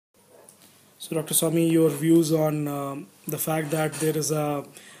So, Dr. Swamy, your views on the fact that there is a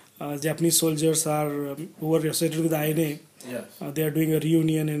Japanese soldiers are who are associated with INA. Yes. They are doing a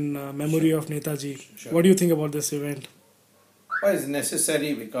reunion in memory of Neta Ji. Sure. What do you think about this event? Well, it's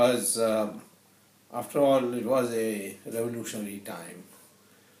necessary because, after all, it was a revolutionary time.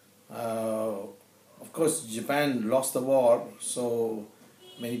 Of course, Japan lost the war, so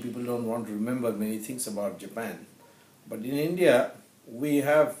many people don't want to remember many things about Japan. But in India, we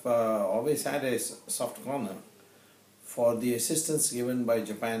have always had a soft corner for the assistance given by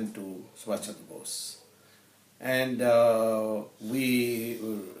Japan to Subhash Chandra Bose. And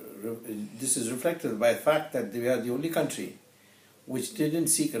this is reflected by the fact that we are the only country which didn't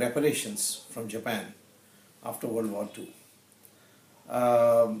seek reparations from Japan after World War II.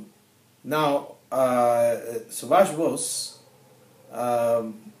 Subhash Bose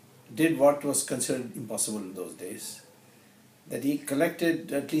did what was considered impossible in those days, that he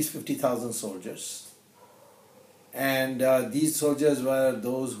collected at least 50,000 soldiers, and these soldiers were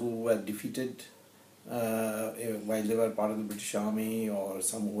those who were defeated while they were part of the British Army, or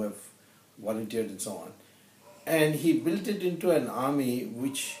some who have volunteered and so on. And he built it into an army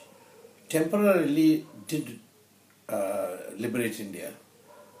which temporarily did liberate India.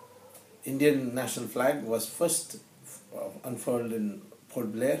 Indian national flag was first unfurled in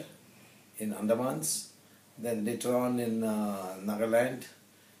Port Blair in Andamans, then later on in Nagaland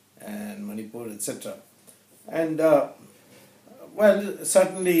and Manipur, etc. And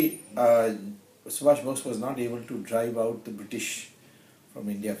certainly Subhash Bose was not able to drive out the British from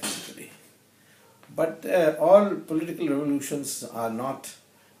India physically. But all political revolutions are not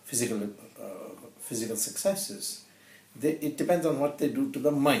physical successes. It depends on what they do to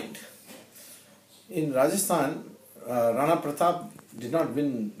the mind. In Rajasthan, Rana Pratap did not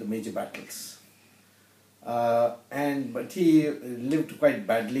win the major battles, but he lived quite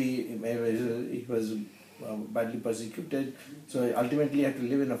badly. He was badly persecuted, so ultimately he had to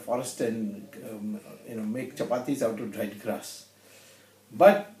live in a forest and make chapatis out of dried grass.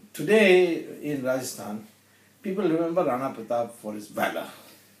 But today in Rajasthan, people remember Rana Pratap for his valor.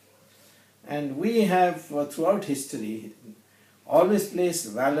 And we have, throughout history, always placed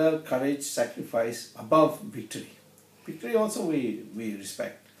valor, courage, sacrifice above victory. Victory also we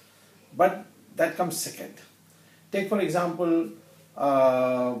respect, but that comes second. Take for example,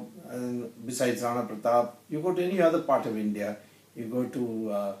 besides Rana Pratap, you go to any other part of India, you go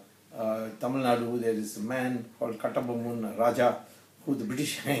to Tamil Nadu, there is a man called Kattabomman Raja, who the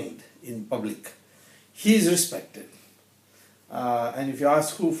British hanged in public. He is respected. And if you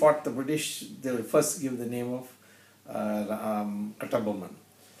ask who fought the British, they will first give the name of Kattabomman.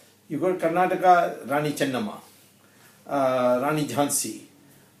 You go to Karnataka, Rani Chennamma, Rani Jhansi.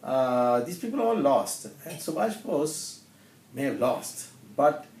 These people all lost. And Subhash Bose may have lost,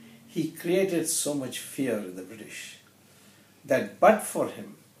 but he created so much fear in the British that but for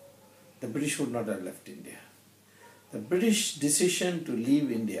him, the British would not have left India. The British decision to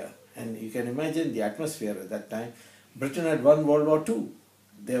leave India, and you can imagine the atmosphere at that time. Britain had won World War II.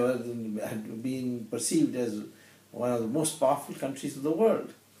 They had been perceived as one of the most powerful countries of the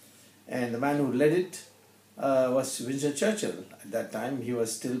world. And the man who led it was Winston Churchill. At that time, he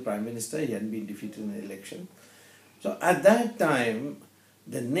was still Prime Minister. He hadn't been defeated in the election. So at that time,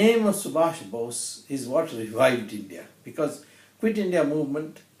 the name of Subhash Bose is what revived India, because Quit India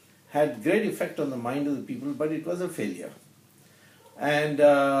movement had great effect on the mind of the people, but it was a failure. And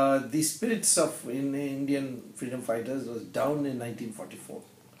the spirits of Indian freedom fighters was down in 1944.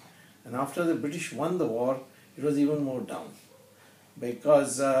 And after the British won the war, it was even more down,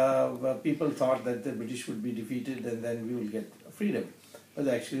 because people thought that the British would be defeated and then we will get freedom. But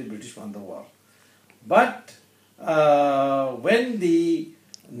actually the British won the war. But when the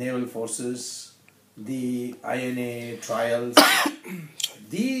naval forces, the INA trials,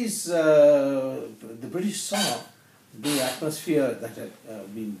 the British saw the atmosphere that had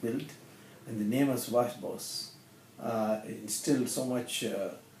been built, and the name of Subhash Bose instilled so much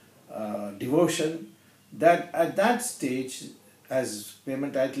devotion that at that stage, as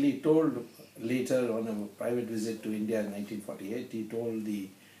Payment Attlee told later on a private visit to India in 1948, he told the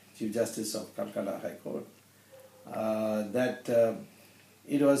Chief Justice of Calcutta High Court that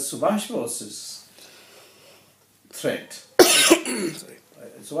it was Subhash Bose's threat,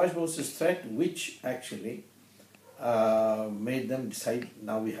 Subhash Bose's threat, which actually made them decide,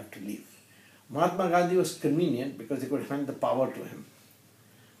 now we have to leave. Mahatma Gandhi was convenient because they could hand the power to him,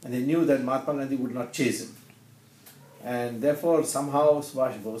 and they knew that Mahatma Gandhi would not chase him, and therefore somehow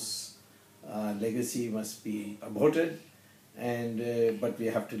Subhash Bose's legacy must be aborted, and but we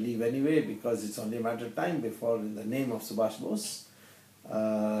have to leave anyway, because it's only a matter of time before, in the name of Subhash Bose,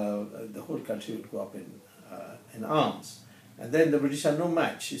 the whole country would go up in arms. And then the British are no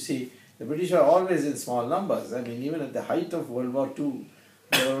match. You see, the British are always in small numbers. I mean, even at the height of World War II,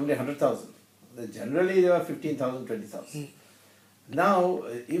 there were only 100,000. Generally, there were 15,000, 20,000. Now,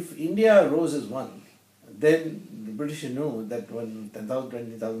 if India rose as one, then the British knew that when 10,000,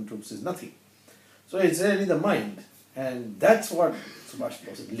 20,000 troops is nothing. So it's really the mind. And that's what Subhash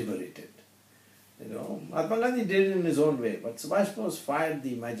Bose liberated. You know, Mahatma Gandhi did it in his own way, but Subhash Bose fired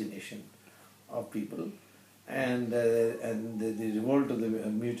the imagination of people, and the revolt of the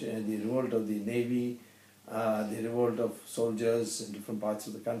revolt of the navy, the revolt of soldiers in different parts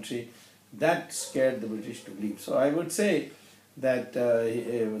of the country, that scared the British to leave. So I would say that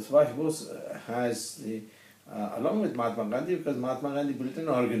Subhash Bose has the along with Mahatma Gandhi, because Mahatma Gandhi built an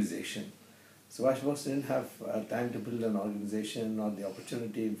organization. Subhash Bose didn't have time to build an organization or the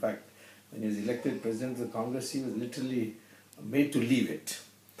opportunity. In fact, when he was elected president of the Congress, he was literally made to leave it.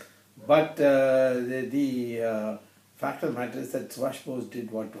 But the fact of the matter is that Subhash Bose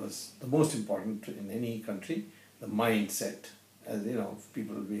did what was the most important in any country, the mindset. As you know,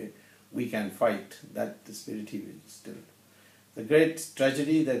 people we can fight, that the spirit he instilled. The great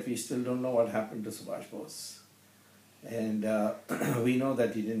tragedy that we still don't know what happened to Subhash Bose. And we know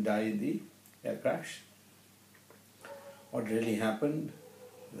that he didn't die in the air crash. What really happened,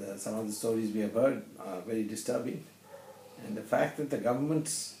 some of the stories we have heard are very disturbing. And the fact that the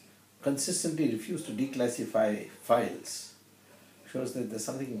governments consistently refuse to declassify files shows that there's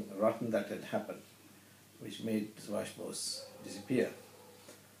something rotten that had happened, which made Subhash Bose disappear.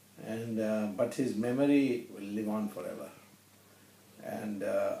 And but his memory will live on forever. And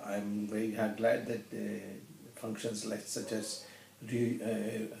I'm very glad that functions like such as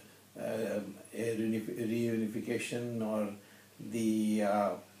reunification or the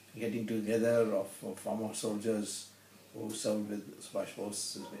getting together of former soldiers who served with Subhash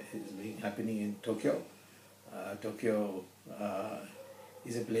Bose is happening in Tokyo. Tokyo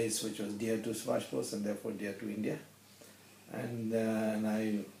is a place which was dear to Subhash Bose and therefore dear to India. And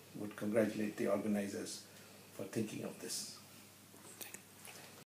I would congratulate the organizers for thinking of this.